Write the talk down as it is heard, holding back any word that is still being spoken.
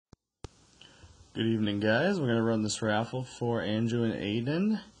Good evening, guys. We're going to run this raffle for Andrew and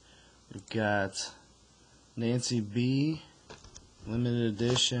Aiden. We've got Nancy B, limited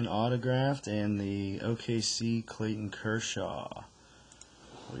edition autographed, and the OKC Clayton Kershaw.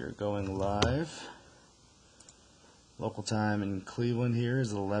 We are going live. Local time in Cleveland here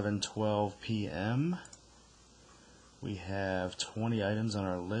is 11:12 p.m. We have 20 items on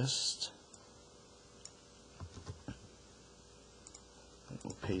our list.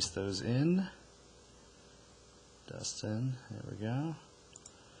 We'll paste those in. Dustin, there we go.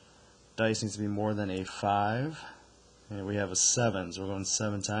 Dice needs to be more than a 5. And we have a 7, so we're going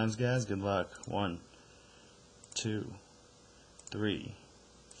 7 times, guys. Good luck. 1, 2, 3,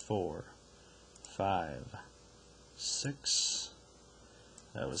 4, 5, 6.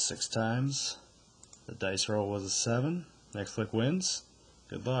 That was 6 times. The dice roll was a 7. Next flick wins.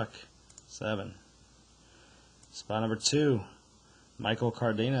 Good luck. 7. Spot number 2, Michael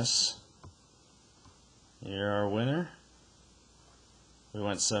Cardenas. You're our winner. We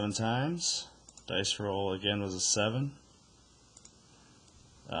went 7 times. Dice roll again was a 7.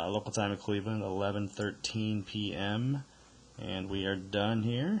 Local time in Cleveland, 11:13 p.m. And we are done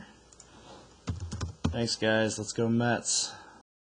here. Thanks, guys. Let's go Mets.